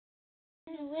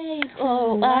Away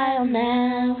for a while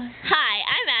now. Hi,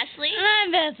 I'm Ashley. And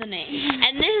I'm Bethany.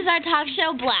 And this is our talk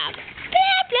show, Blab.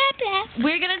 Blah, blah, blah.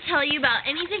 We're going to tell you about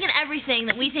anything and everything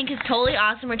that we think is totally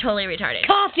awesome or totally retarded.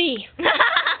 Coffee.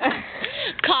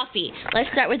 Coffee. Let's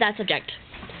start with that subject.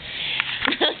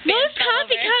 Most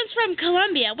coffee comes from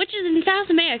Colombia, which is in South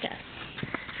America.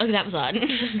 Okay, that was odd.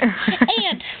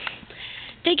 And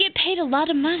they get paid a lot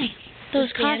of money.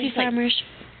 Those coffee farmers.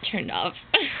 Turned off.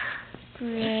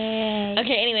 Great.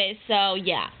 Okay, anyways, so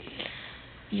yeah.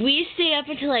 We stayed up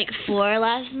until like 4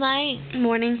 last night.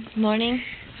 Morning. This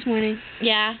morning.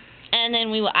 Yeah. And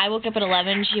then I woke up at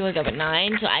 11, she woke up at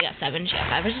 9, so I got 7, she got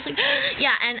 5. I was just like,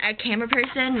 yeah, and our camera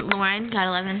person, Lauren, got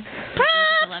 11.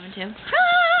 Props! 11 too.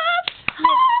 Props!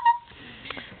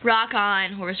 Rock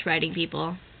on, horse riding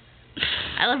people.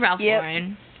 I love Ralph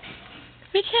Lauren.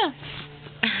 Me too.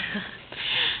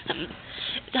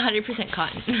 It's 100%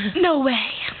 cotton. No way.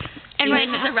 And Even right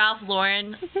if now, it's a Ralph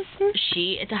Lauren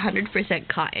it's 100%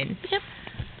 cotton. Yep.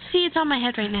 See, it's on my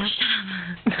head right now. Shut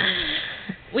up.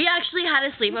 We actually had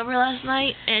a sleepover last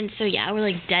night, and so yeah, we're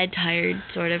like dead tired,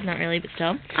 sort of, not really, but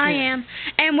still. I am.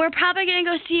 And we're probably going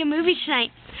to go see a movie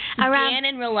tonight. Dan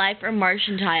in Real Life or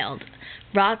Martian Child.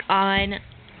 Rock on,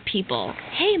 people.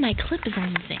 Hey, my clip is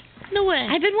on the thing. No way.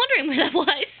 I've been wondering where that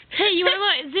was. Hey, you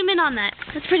want to zoom in on that?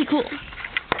 That's pretty cool.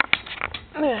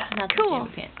 Not Cool.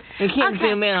 You can't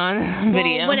zoom in on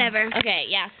video. Well, whatever. Okay,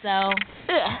 yeah, so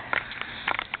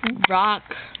rock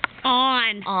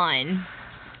On.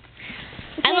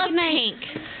 I love Pink.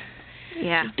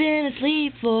 Yeah. Been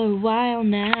asleep for a while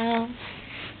now.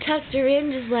 Tucked her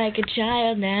in just like a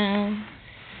child now.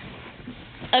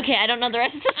 Okay, I don't know the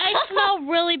rest of the song. I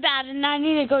smell really bad and I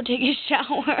need to go take a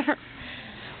shower.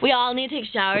 We all need to take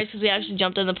showers because we actually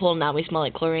jumped in the pool and now we smell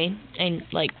like chlorine and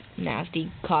like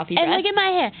nasty coffee breath. And look at my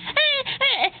hair.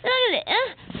 Look at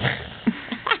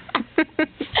it.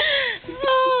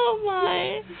 Oh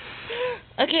my.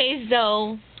 Okay,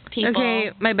 so people.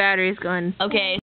 Okay, my battery's gone. Okay.